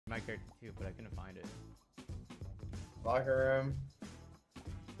my character too, but I couldn't find it. Locker room.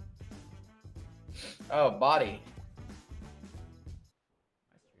 Oh, body. Am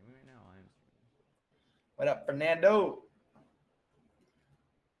I streaming right now? I am streaming. What up, Fernando?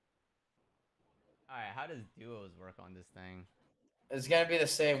 Alright, how does duos work on this thing? It's gonna be the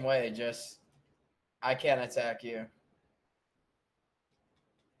same way, just I can't attack you.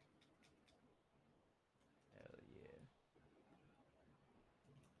 Hell yeah.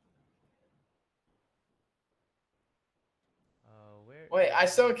 Where? Wait, I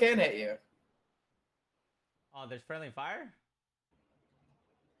still can hit you. Oh, there's friendly fire?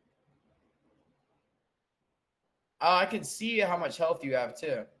 Oh, I can see how much health you have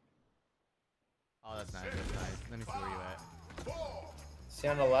too. Oh, that's nice. That's nice. Let me see where you at. See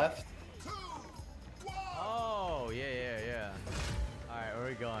on the left? Oh, yeah. Alright, where are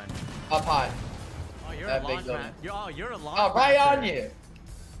we going? Up high. Oh, you're That a big launch building. man. You're a launch Oh, right master. on you.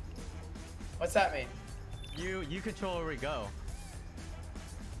 What's that mean? You control where we go.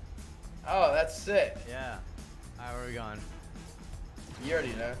 Oh, that's sick. Yeah. Alright, where are we going? You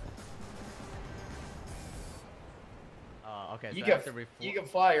already know. Oh, okay. So You after can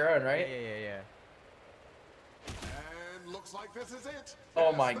fly your own, right? Yeah. And looks like this is it.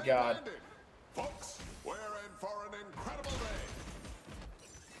 Oh my Yes, they God. landed. Folks, we're in for an incredible day.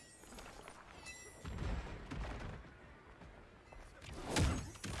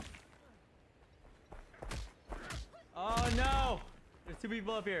 Oh no! There's two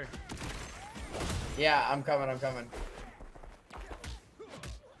people up here. Yeah, I'm coming.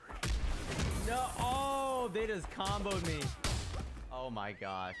 No! Oh, they just comboed me. Oh my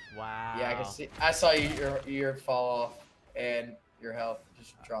gosh! Wow. Yeah, I can see. I saw your fall off and your health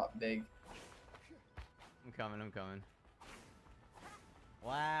just drop big. I'm coming.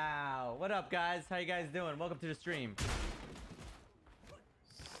 Wow. What up, guys? How you guys doing? Welcome to the stream.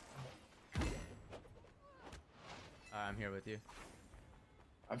 I'm here with you.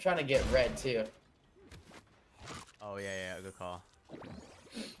 I'm trying to get red too. Oh yeah, good call.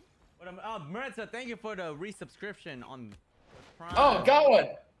 What am? Oh, Maritza, thank you for the resubscription on Prime. Oh, got one.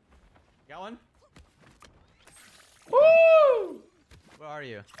 Got one? Woo! Where are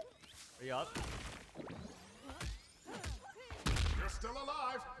you? Are you up? You're still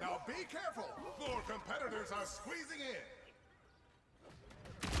alive. Now be careful. More competitors are squeezing in.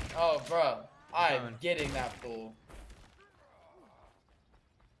 Oh, bro, I'm coming. getting that pool.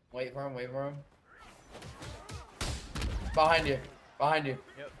 Wait for him. Behind you.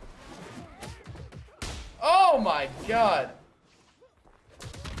 Yep. Oh my God.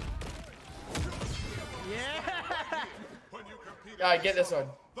 Yeah. When you compete Yeah, get this one.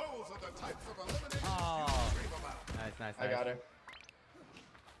 those are the types of eliminations Oh. you dream about. Nice. I got her.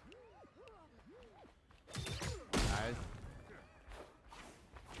 Nice.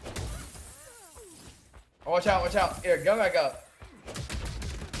 Oh, watch out. Here, go back up.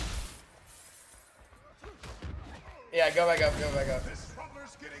 Yeah, go back up. This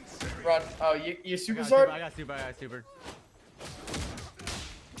struggler's getting serious. Run. Oh, you super I sword? got super.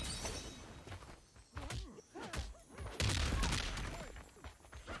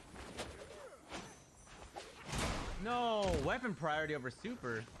 No, weapon priority over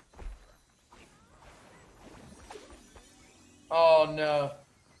super. Oh no.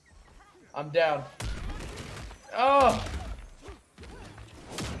 I'm down. Oh.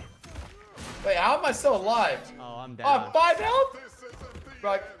 Wait, how am I still alive? Oh, I'm down. Oh, 5 health? This isn't the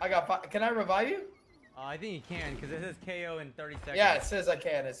Bro, end. I got 5. Can I revive you? Oh, I think you can, because it says KO in 30 seconds. Yeah, it says I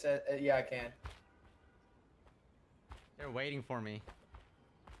can. It says, yeah, I can. They're waiting for me.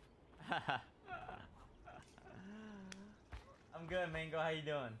 I'm good, Mango. How you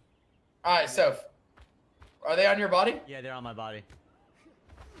doing? All right, so are they on your body? Yeah, they're on my body.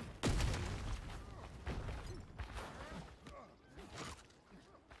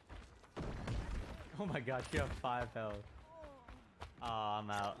 Oh my gosh, you have 5 health. Oh, I'm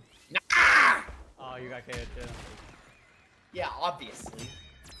out. Nah! Oh, you got KO too. Yeah, obviously.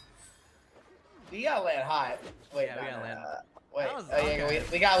 We gotta land high. Wait, Yeah, we gotta land. Wait, That was- yeah, okay.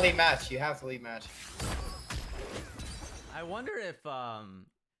 we gotta lead match. You have to lead match. I wonder if so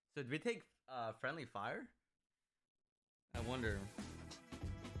did we take friendly fire? I wonder.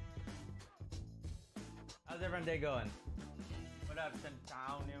 How's everyone day going? What up,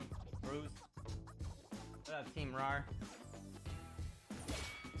 Centaunia? Bruce? What up, Team RAR?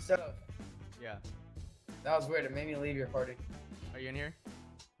 So Yeah. that was weird. It made me leave your party. Are you in here?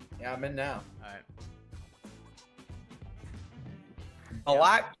 Yeah, I'm in now. Alright.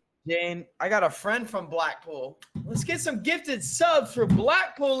 Black Jane, I got a friend from Blackpool. Let's get some gifted subs for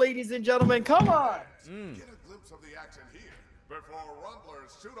Blackpool, ladies and gentlemen. Come on. Mm. Get a glimpse of the action here. before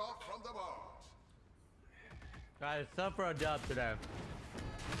rumblers shoot off from the boat. Guys, sub for a dub today.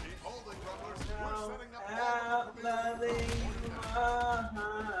 Keep holding, rumblers. We're setting up the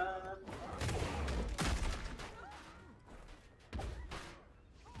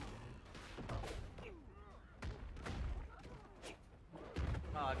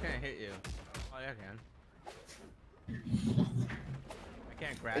Oh, I can't hit you. Oh, yeah, I can. I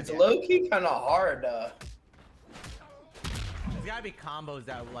can't grab It's you. low-key kind of hard. There's gotta be combos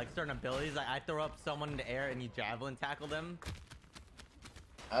that like certain abilities. Like I throw up someone in the air and you javelin tackle them.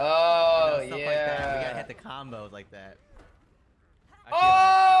 Oh, Stuff yeah. like that. We gotta hit the combos like that.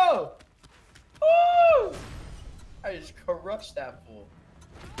 Oh! Oh! I just crushed that fool.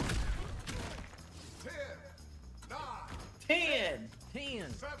 10, 9, 10.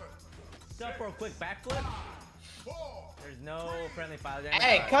 10. 7, Stop for a quick backflip. 4. There's no friendly fire damage.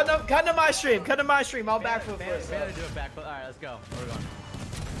 Hey, cut to my stream. Cut to my stream. I'll backflip Better first. do a backflip. Alright, let's go. Where are we going?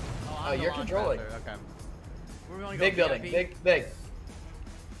 Oh, I'm the you're launch controlling. master. Okay. We're going to Big go building. VIP. Big.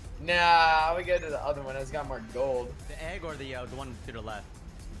 Nah, we go to the other one. It's got more gold. The egg or the one to the left?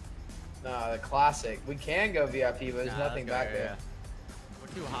 Nah, the classic. We can go VIP, but there's Nah, nothing let's go back here, there. yeah.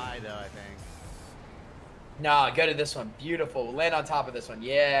 We're too high though, I think. Nah, go to this one. Beautiful. Land on top of this one.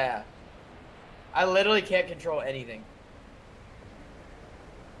 Yeah. I literally can't control anything.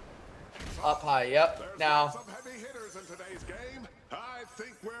 Up high. Yep. There's Now. some heavy hitters in today's game. I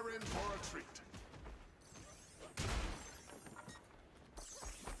think we're in for a treat.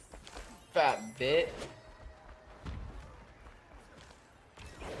 Fat bit.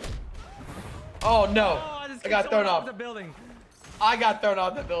 Oh no! Oh, I got thrown off. the building. I got thrown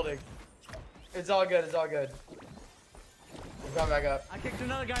off the building. It's all good. It's all good. We're coming back up. I kicked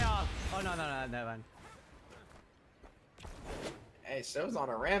another guy off. Oh no, never mind. Hey, So's on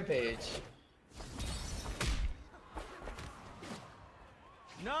a rampage.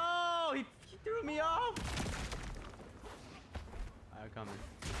 No, he threw me off. I'm coming.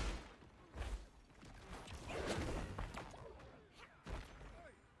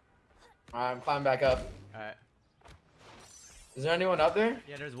 Alright, I'm climbing back up. All right. Is there anyone up there?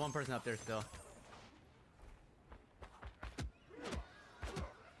 Yeah, there's one person up there still.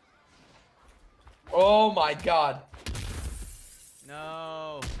 Oh my god.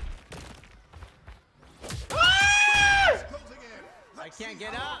 No, Ah! Closing in. I can't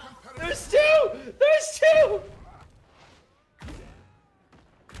get up. There's two! There's two!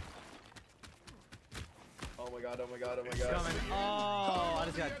 Oh my god, oh my god, oh my god. Coming. Oh, I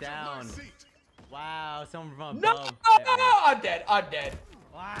just got down. Wow, someone from No! above. hit me. I'm dead. I'm dead.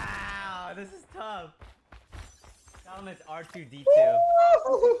 Wow, this is tough. Tell him it's R2D2.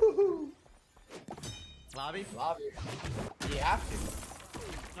 Woo! Lobby? Lobby. You have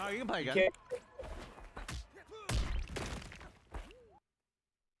to. No, you can play again. Okay.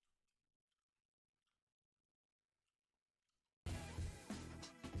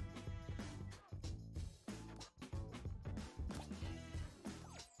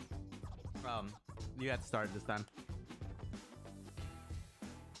 You have to start this time.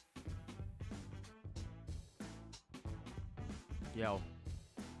 Yo.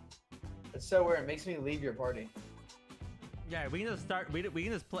 It's so weird. It makes me leave your party. Yeah, we can just start. We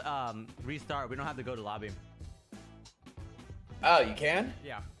can just play, restart. We don't have to go to lobby. Oh, you can?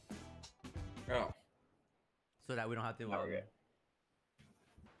 Yeah. Oh. So that we don't have to. Okay.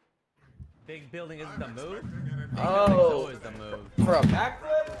 Big building isn't the move. Big Oh. building's always the move. For a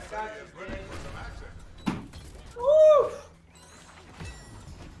backflip? Woo!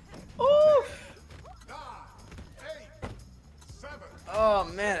 Woo! 9, 8, 7, Oh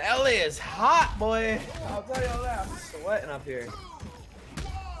man, LA is hot, boy. I'll tell you all that. I'm sweating up here.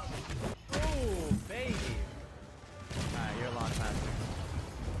 Ooh, baby. Alright, you're a launch master.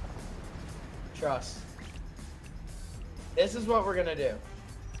 Trust. This is what we're gonna do.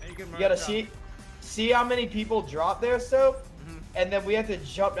 And you You gotta see how many people drop there, so, and then we have to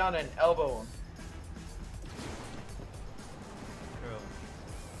jump down and elbow them.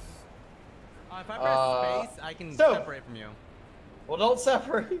 If I press space, I can so- separate from you. Well, don't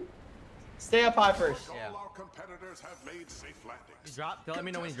separate. Stay up high first. all Yeah. our competitors have made safe landings. You drop. Don't let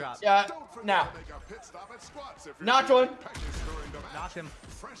me know when you drop. Yeah, Don't forget now. to make a pit stop at Squats if you're Knocked feeling one. peckish during the match. Knocked him.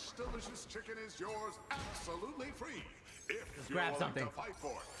 Fresh, delicious chicken is yours absolutely free. If you're grab willing something. to fight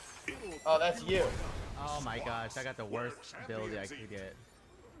for it. It'll Oh, that's you. Oh my gosh, I got the worst ability I could get.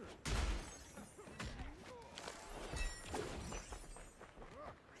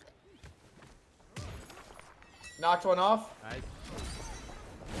 Knocked one off. Nice.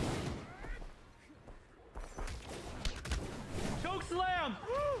 Choke slam!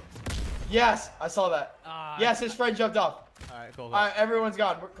 Yes, I saw that. Ah, Yes, his friend jumped off. Alright. Alright, cool. All right, everyone's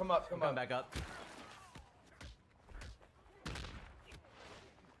gone. Come up, come Come up. back up.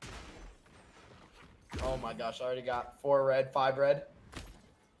 Oh my gosh, I already got 4 red, 5 red.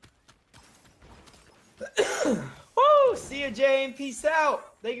 Woo! See you, Jane. Peace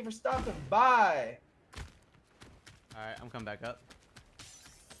out. Thank you for stopping by. Alright, I'm coming back up.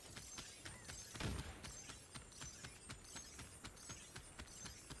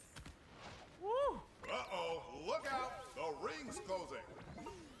 Woo! Uh-oh, look out! The ring's closing.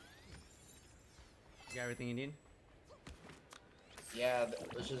 You got everything you need? Yeah,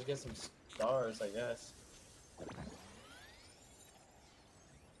 let's just get some stars, I guess.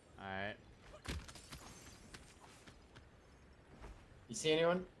 Alright. You see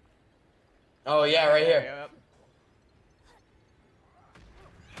anyone? Oh yeah, right here. Yep.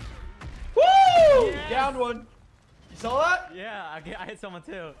 Woo! Yes! Down one. You saw that? Yeah, I hit someone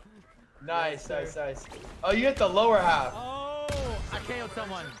too. Nice, Yes, nice, nice. Oh, you hit the lower half. Oh, I KO'd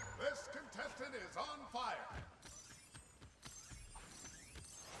someone. This contestant is on fire.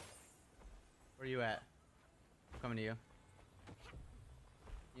 Where you at? I'm coming to you.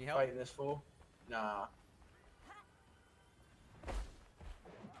 Need help? Fighting this fool? Nah.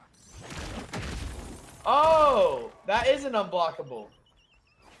 Oh, that isn't unblockable.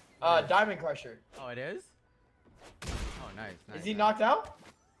 Diamond Crusher. Oh, it is? Oh, nice, nice. Is he nice. knocked out?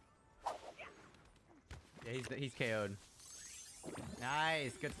 Yeah, he's KO'd.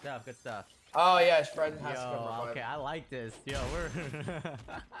 Nice, good stuff, good stuff. Oh yeah, his friend has to come Yo, revive okay, him. I like this. Yo, we're...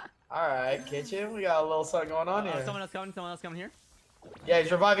 All right, kitchen. We got a little something going on here. Someone else coming here? Yeah,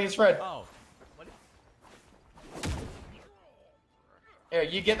 he's reviving his friend. Oh. What? Here,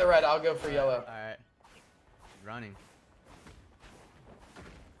 you get the red. I'll go for yellow. Alright. Running.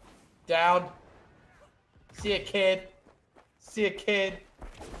 Down. See a kid. See a kid.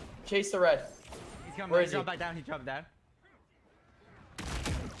 Chase the red. He's coming. Where He is he? dropped back down. He dropped down.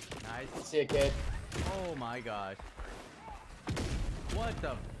 Nice. See a kid. Oh my gosh. What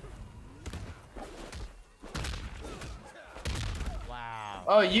the? Wow.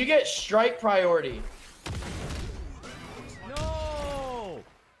 Oh, you get strike priority. No!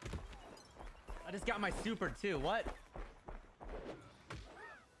 I just got my super too. What?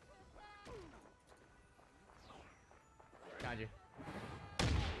 Got you.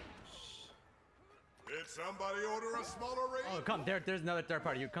 Did somebody order a smaller ring? Oh, come. There's another third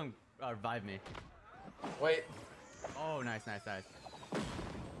party. You come revive me. Wait, Oh, nice, nice, nice.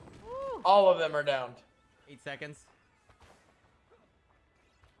 all of them are downed. 8 seconds.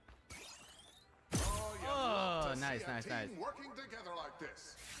 Oh, you Oh, love to nice, see a nice, team nice. working together like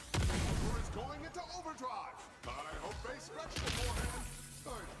this. Is going into overdrive. I hope they stretch beforehand.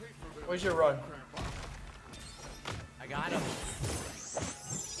 I'd hate for them Where's to your run? cramp up. I got him.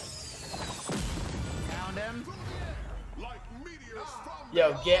 Found him. Like meteors from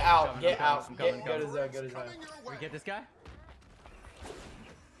Yo, the get out, coming, get I'm out. coming, Get, I'm go to coming. zone, go to zone. coming your We way. get this guy?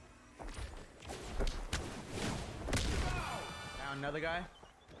 Found another guy.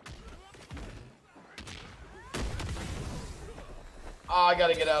 Oh, I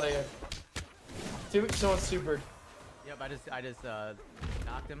gotta get out of here. Someone's supered. Yep, I just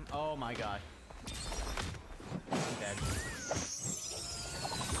knocked him. Oh my gosh. I'm dead.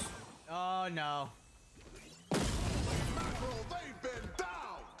 Oh no. Mackerel, they've been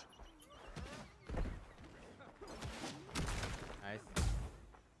downed. Nice.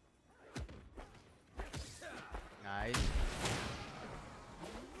 Nice.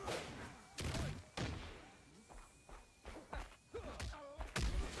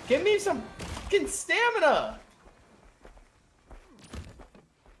 Give me some fucking stamina.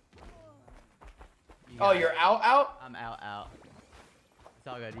 You Oh, got you're it. out? I'm out. It's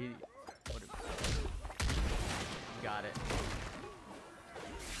all good. You got it.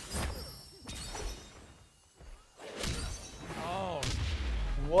 Oh.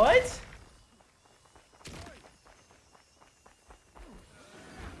 What?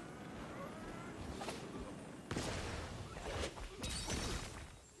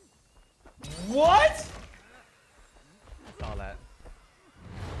 What? Saw that.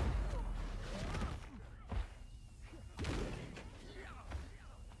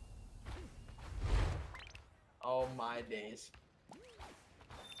 Oh my days.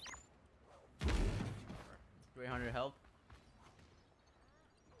 300 health.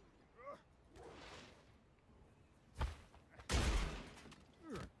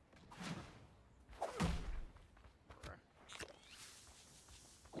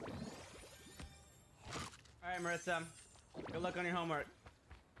 Alright, Marissa. Good luck on your homework.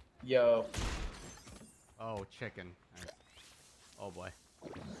 Yo. Oh, chicken. Nice. Oh boy.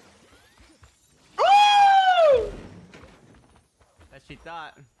 Woo! That she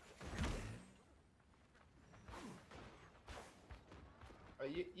thought. Oh,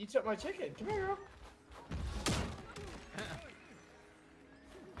 you took my chicken. Come here, girl.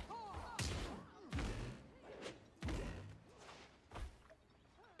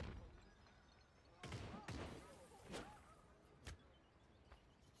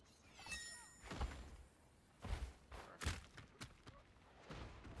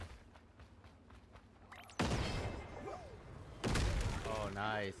 Oh,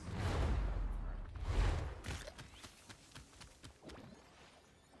 nice.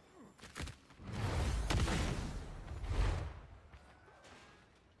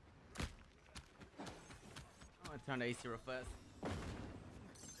 Turn the AC real fast.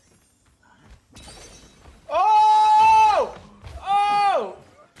 Oh! Oh!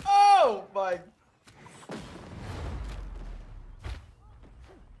 Oh my!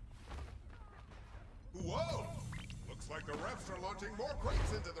 Whoa! Looks like the refs are launching more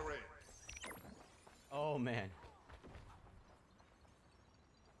crates into the ring. Oh man.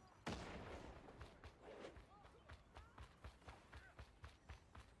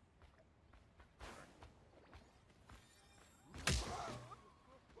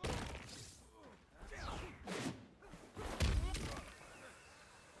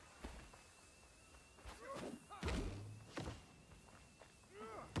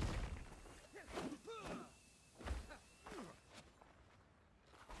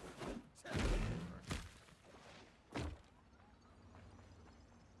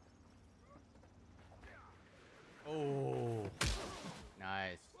 Oh,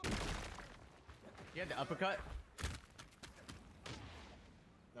 nice. You had the uppercut?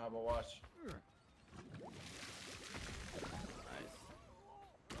 No, but watch. Nice.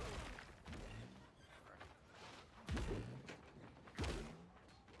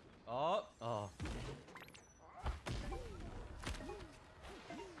 Oh, oh.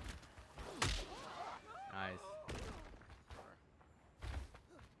 Nice.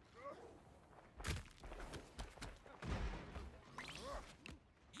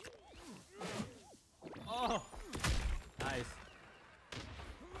 Oh, nice.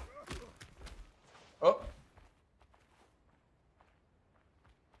 Oh.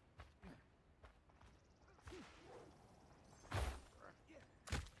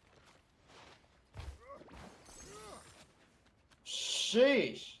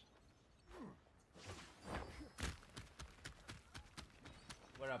 Sheesh.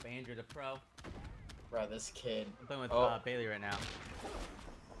 What up, Andrew the pro? Bro, this kid. I'm playing with Oh. Bailey right now.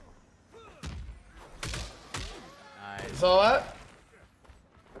 Nice. So what?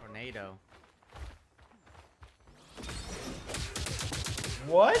 Tornado.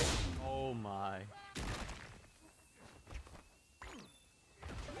 What? Oh my.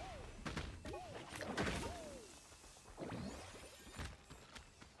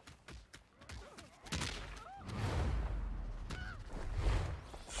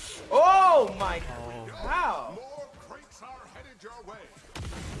 Oh my! Oh. How? More crates are headed your way.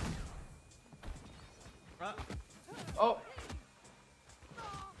 Bruh. Oh.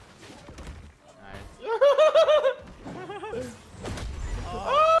 Nice.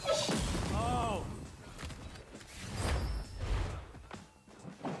 Oh. Oh.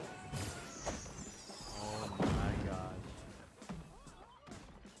 Oh my gosh.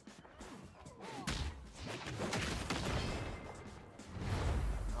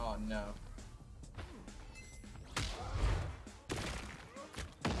 Oh no.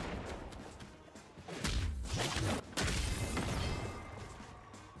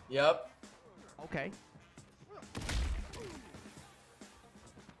 Yep. Okay.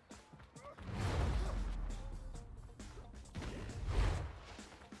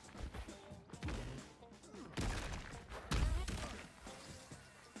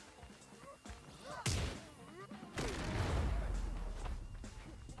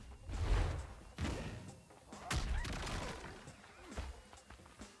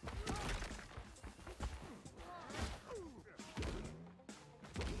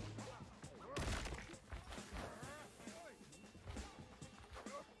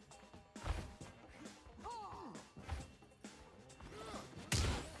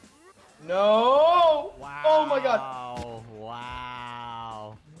 No. Wow. Oh my god.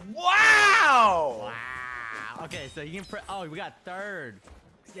 Wow. Wow. Wow. Okay, so you can oh, we got third.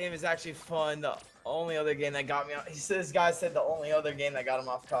 This game is actually fun. The only other game that got me off. He said this guy said the only other game that got him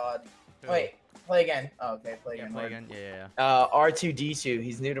off COD. Who? Wait, play again. Oh, okay, play Yeah, again. play Lord. again. Yeah, yeah. R2D2.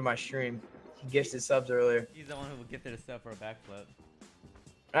 He's new to my stream. He gifted subs earlier. He's the one who will get there to sub for a backflip.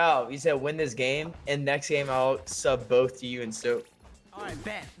 Oh, he said win this game, and next game I'll sub both to you and Soap. All right,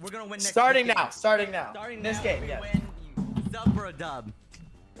 bet. We're gonna win next Starting game. now. Starting now. Starting this now, game, we yeah. win. You up for a dub.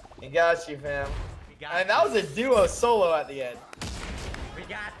 He got you, fam. We got And that was a this. duo solo at the end. We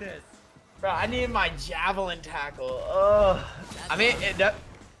got this. Bro, I need my javelin tackle. Ugh. I mean,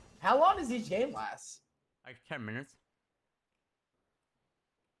 how long does each game last? Like 10 minutes.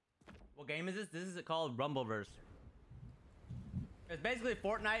 What game is this? This is called Rumbleverse. It's basically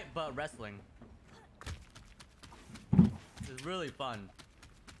Fortnite, but wrestling. This is really fun.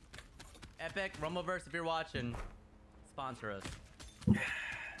 Epic, Rumbleverse, if you're watching, sponsor us.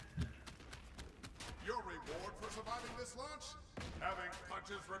 Your reward for surviving this launch? Having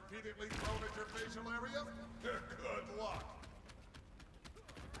punches repeatedly thrown at your facial area? Good luck.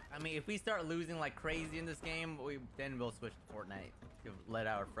 I mean, if we start losing like crazy in this game, then we'll switch to Fortnite to let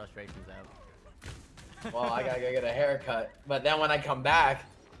our frustrations out. Well, I gotta go get a haircut. But then when I come back...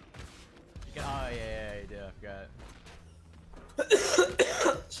 Oh, yeah, you do. I forgot.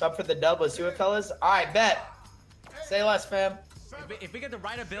 Shop for the dub. Let's do it, fellas. Alright, bet. Say less, fam. If we get the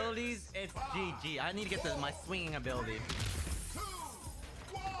right abilities, it's GG. I need to get my swinging ability. 2,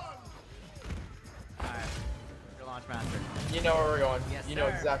 1. Alright. Your launch master. You know where we're going. Yes, you know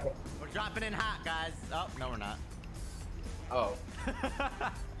sir. exactly. We're dropping in hot, guys. Oh, no, we're not. Oh.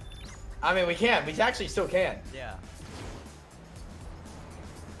 I mean, we can. We actually still can. Yeah.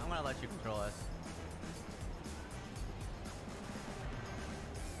 I'm gonna let you control us.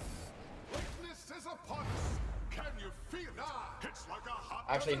 Weakness is upon us. Can you feel it? It's like a hot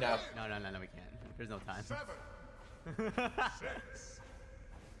Actually, no. No, we can't. There's no time. 7, 6,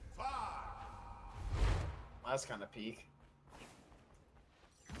 5. That's kind of peak.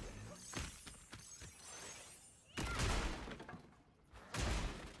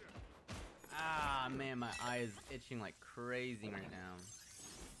 Ah, man, my eye is itching like crazy right now.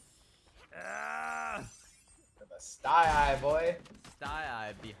 Ah! The sty eye, boy. Sty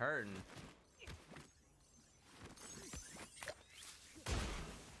eye be hurting.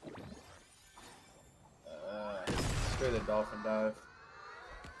 Screw the dolphin dive.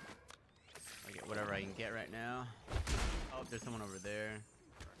 I get whatever I can get right now. Oh, there's someone over there.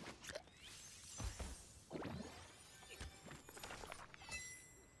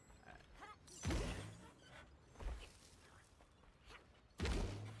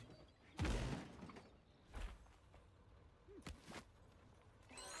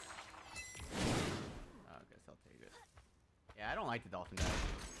 I guess I'll take it. Yeah, I don't like the dolphin dive.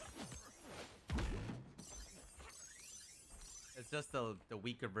 It's just the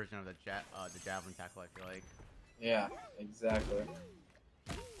weaker version of the javelin tackle, I feel like. Yeah, exactly.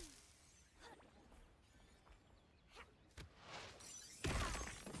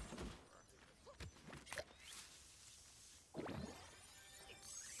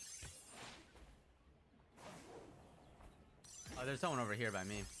 Oh, there's someone over here by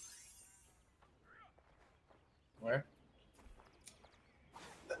me. Where?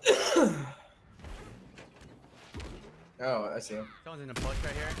 Oh, I see him. Someone's in the bush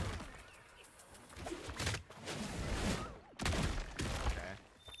right here. Okay.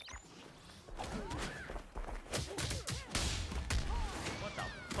 What the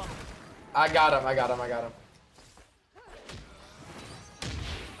fuck? I got him.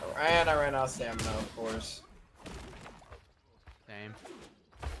 And I ran out of stamina, of course. Same.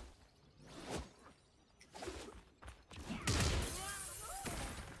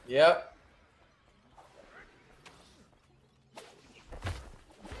 Yep.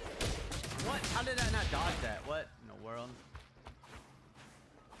 What? How did I not dodge that? What in the world?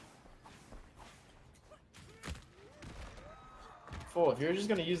 Fool, if you're just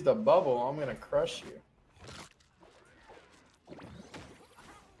gonna use the bubble, I'm gonna crush you.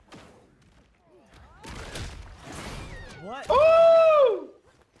 What? Ooh!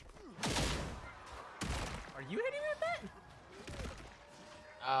 Are you hitting me with that?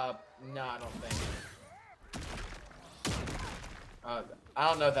 No, I don't think. I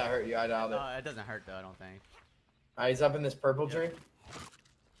don't know if that hurt you. I doubt it. It doesn't hurt though, I don't think. He's up in this purple Yep. tree.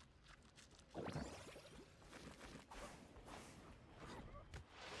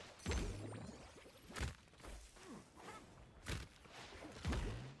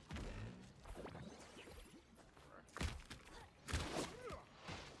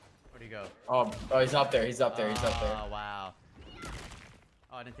 Where'd he go? Oh, he's up there. He's up there. Oh, wow.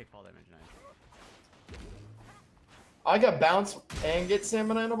 Oh, I didn't take fall damage, nice. I got bounce and get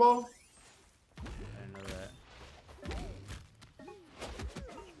stamina in a ball. I didn't know that.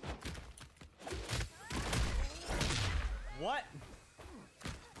 What?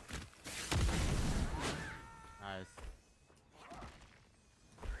 Nice.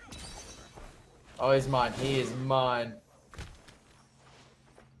 Oh, he's mine. He is mine.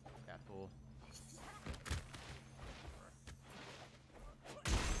 That fool.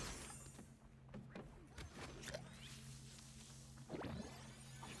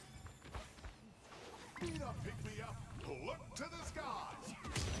 pick me up. Look to the skies.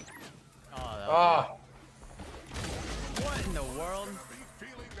 Oh, that was Ah, good. What in the world? Be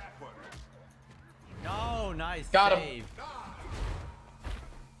feeling that one. No, nice Got him. save.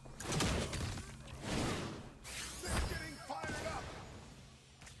 They're getting fired up.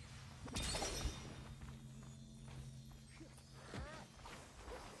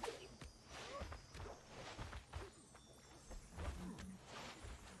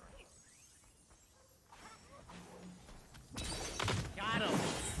 Got him.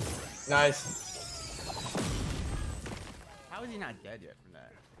 nice. How is he not dead yet from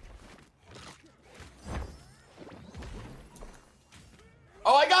that?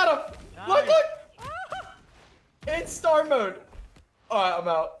 Oh, I got him. Look, Nice. look. In star mode. All right, I'm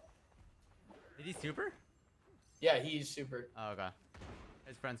out. Did he super? Yeah, he's super. Oh, okay.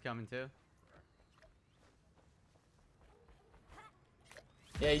 His friend's coming too.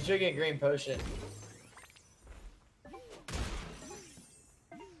 Yeah, he's drinking a green potion.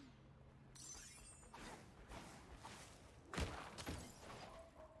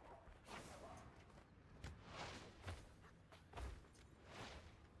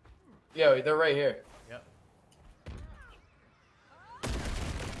 Yo, they're right here. Yep.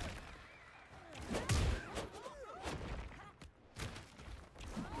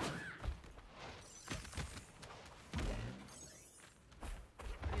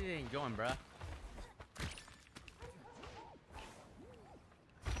 Where you ain't going, bruh?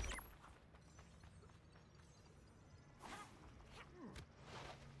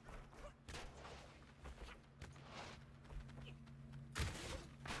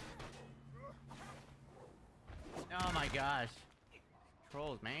 Oh my gosh.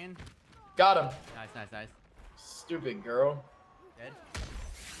 Trolls, man. Got him. Nice, nice, nice. Stupid girl. Dead.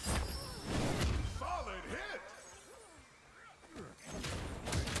 Solid hit.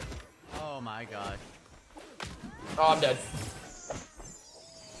 Oh my gosh. Oh, I'm dead.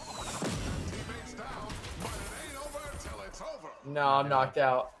 Teammates down, but it ain't over till it's over. No, I'm knocked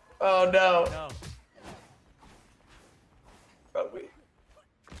out. Oh no. No. Probably.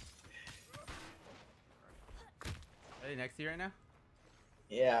 Are they next to you right now?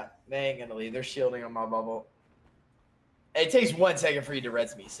 Yeah, they ain't gonna leave. They're shielding on my bubble. It takes 1 second for you to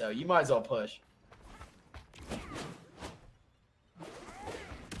res me, so you might as well push.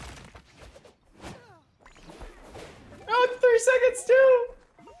 Oh, 3 seconds too.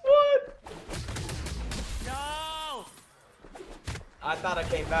 What? No! I thought I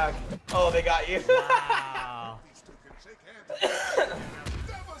came back. Oh, they got you. Wow. These two can shake hands.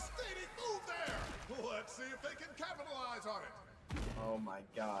 Devastating move there. Let's see if they can capitalize on it. Oh my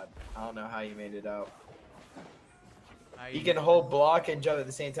god. I don't know how you made it out. I- You can hold block and jump at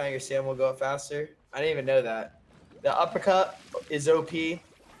the same time. Your Sam will go up faster. I didn't even know that. The uppercut is OP.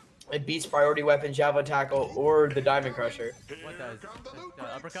 It beats priority weapon, javelin tackle, or the diamond crusher. What does? Here come the loot The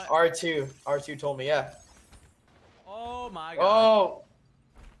crates. uppercut? R2 told me, yeah. Oh my god. Oh.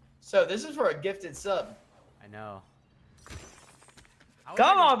 So this is for a gifted sub. I know. I wish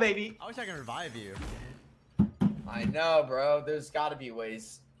Come I on, could- baby. I wish I could revive you. I know, bro. There's got to be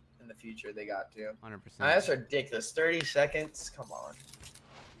ways in the future they got to. 100%. That's ridiculous. 30 seconds? Come on.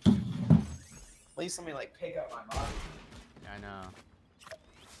 At least let me, like, pick up my body. Yeah, I know.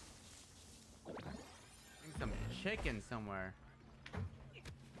 I think some chicken somewhere.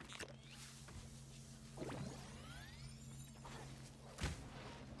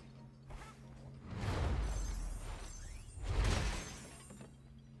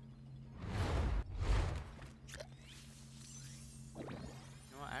 You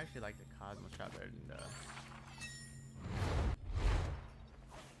know what? I actually like the Cosmo shot better than the.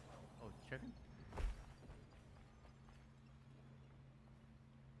 Oh, chicken?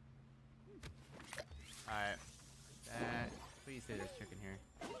 Alright. Please say there's chicken here.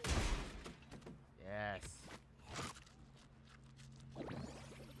 Yes.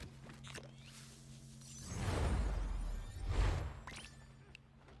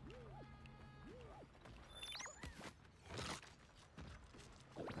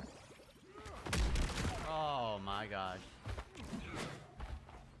 Oh my gosh.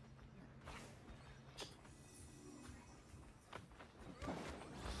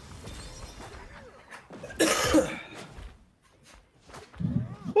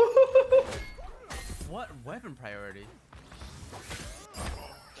 What weapon priority?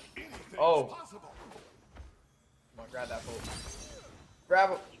 Anything's Oh. possible. Come on, grab that fool.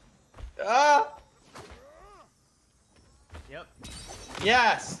 Grab it. Ah! Yep.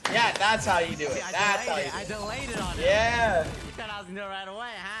 Yes! Yeah, that's how you do it. I That's how delayed you it. I do it. delayed it on him. Yeah! You thought I was gonna do it right away,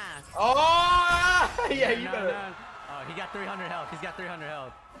 huh? Oh! Yeah, you No, better. no. Oh, he got 300 health. He's got 300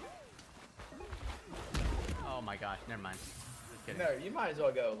 health. my gosh, never mind. Just kidding. No, you might as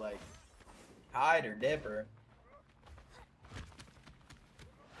well go like hide or dipper.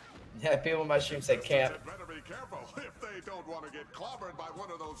 Yeah, people in my stream say camp. Had better be careful if they don't want to get clobbered by one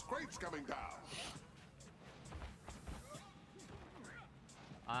of those crates coming down.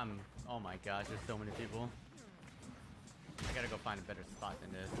 Oh my gosh, there's so many people. I gotta go find a better spot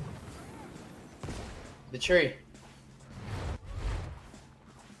than this. The tree.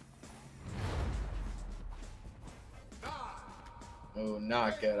 Oh,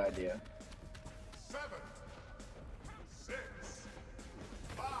 not good idea. 7, 6,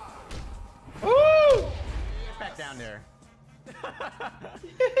 5. Woo! Get back down there.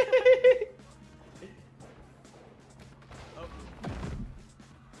 Oh.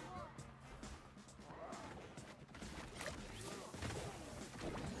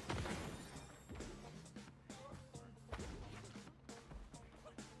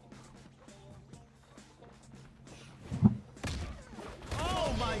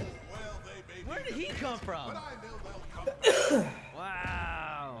 Oh my! Well, they may Where be did he come from? but I know they'll come.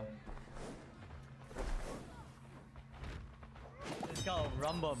 Wow. It's called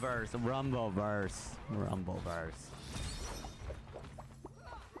Rumbleverse. Rumbleverse. Rumbleverse.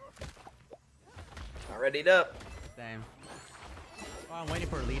 Not readied up. Same. Oh, I'm waiting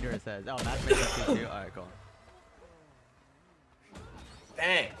for a leader, it says. Oh, that's making two too. Alright, cool.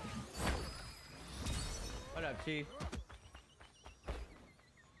 Dang. What up, Chief?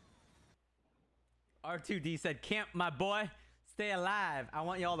 R2D said, camp, my boy. Stay alive. I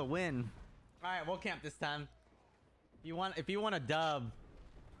want y'all to win. Alright, we'll camp this time. If you want a dub,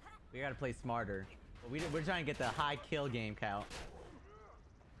 we gotta play smarter. But we're trying to get the high kill game count.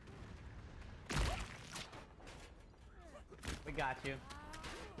 We got you.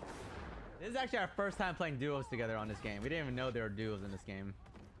 This is actually our first time playing duos together on this game. We didn't even know there were duos in this game.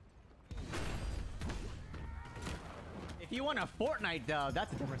 If you want a Fortnite dub,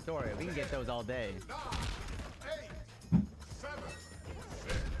 that's a different story. We can get those all day. 9, 8, 7,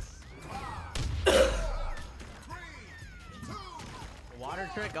 6, 5, 4, 3, 2. Water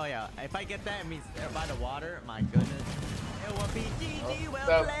trick? Oh yeah. If I get that, it means by the water. My goodness. It will be GG, well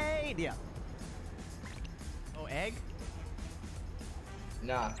so- played. Yeah. Oh, egg?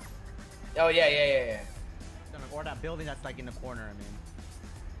 Nah. Oh, yeah. Or that building that's like in the corner, I mean.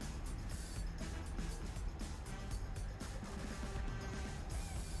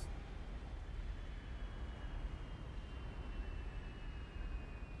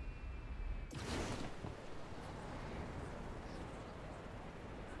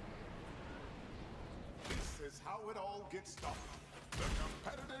 This is how it all gets started. The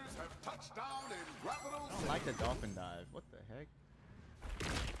competitors have touched down in Gravital I don't like the dolphin dive. What the heck?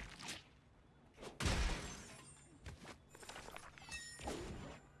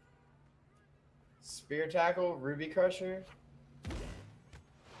 Spear tackle, Ruby Crusher.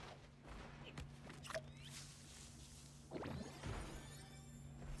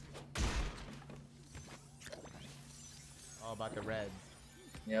 All about the reds.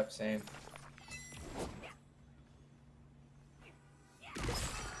 Yep, same.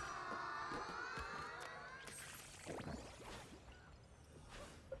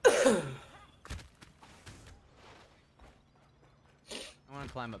 I want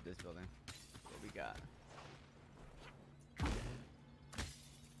to climb up this building. What we got?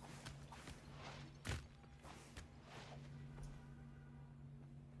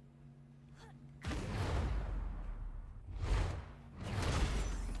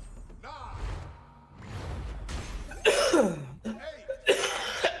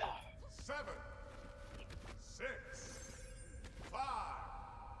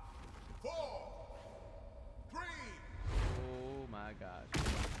 Oh my gosh.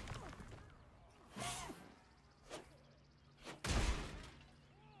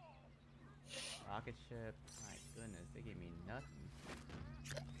 Rocket ship. My goodness, they gave me nothing.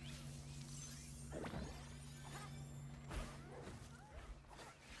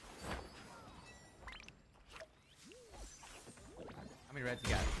 How many reds you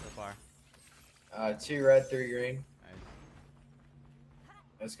got so far? 2 red, 3 green. Nice.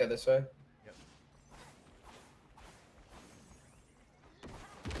 Let's go this way. Yep.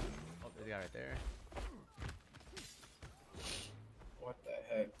 Oh, there's a guy right there. What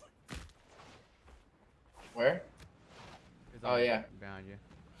the heck? Where? There's Oh, one yeah. behind you.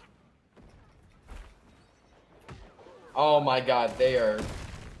 Oh my god, they are.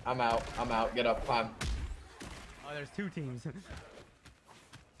 I'm out. Get up, climb. Oh, there's 2 teams.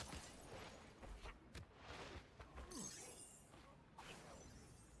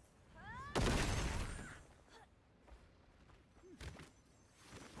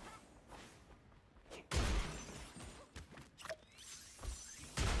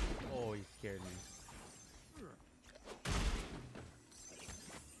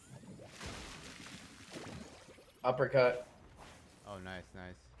 Uppercut. Oh, nice,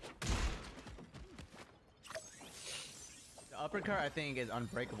 nice. The uppercut, I think, is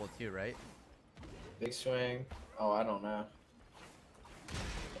unbreakable too, right? Big swing. Oh, I don't know.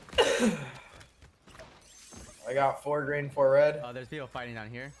 I got 4 green, 4 red. Oh, there's people fighting down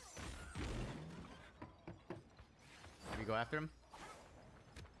here. Can we go after him?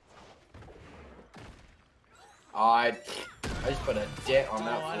 Oh, I just put a dent on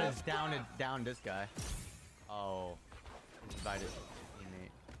that. Oh, I fool. just downed this guy. Oh, he's invited his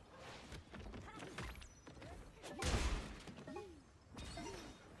teammate.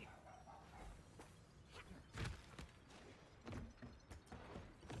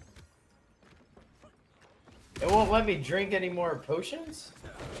 It won't let me drink any more potions?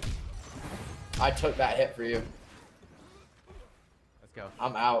 I took that hit for you. Let's go.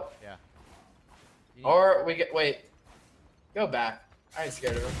 I'm out. Yeah. Or we get wait. Go back. I ain't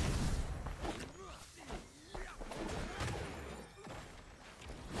scared of him.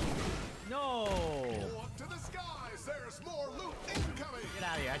 No! Up to the skies. There's more loot incoming. Get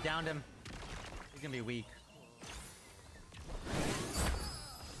out of here. I downed him. He's gonna be weak.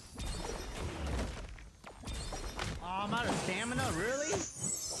 Oh, I'm out of stamina? Really?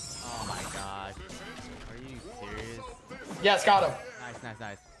 Oh my gosh. Are you serious? Yes, got him. Nice, nice,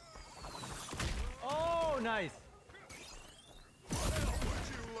 nice. Oh, nice.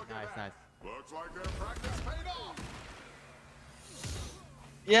 Nice, nice. Looks like their practice paid off.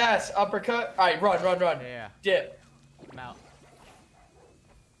 Yes, uppercut. All right, run, run, run. Yeah. Dip. I'm out.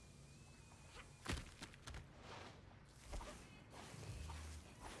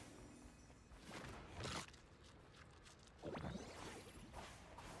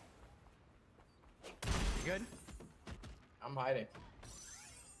 You good? I'm hiding.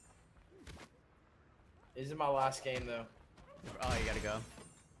 This is my last game though. Oh, you gotta go.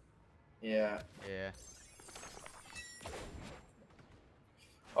 Yeah. Yeah.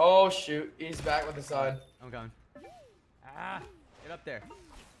 Oh shoot, he's back with the side. I'm going. Ah! Get up there.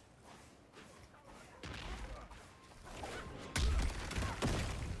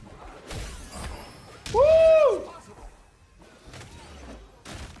 Woo!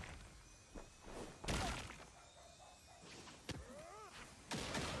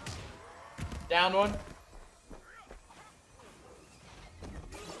 Down one.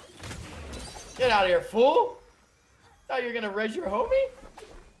 Get out of here, fool! Thought you were gonna res your homie?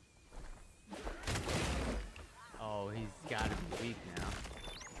 Oh, he's gotta be weak now.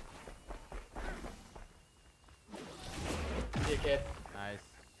 Dickhead. Nice.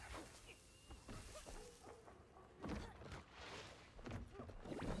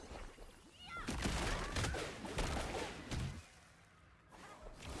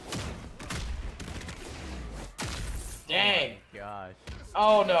 Dang. Gosh.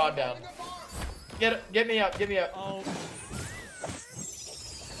 Oh no, I'm down. Get me up, get me up. Oh.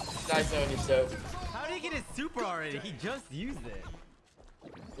 Nice knowing you, Soap. How did he get his super already? He just used it.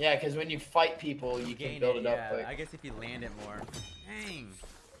 Yeah, because when you fight people, you can Gain build it up yeah. quick. I guess if you land it more. Dang.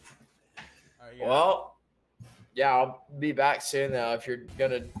 Alright, yeah. Well, yeah, I'll be back soon though if you're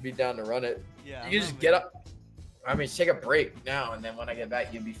gonna be down to run it. Yeah, You can just get up. I mean, take a break now, and then when I get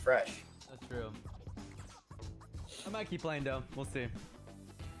back, you'll be fresh. That's true. I might keep playing though. We'll see.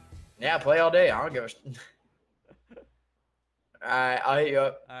 Yeah, play all day. I don't give a. Alright, I'll hit you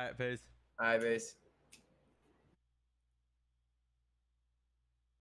up. Alright, peace. Alright, base.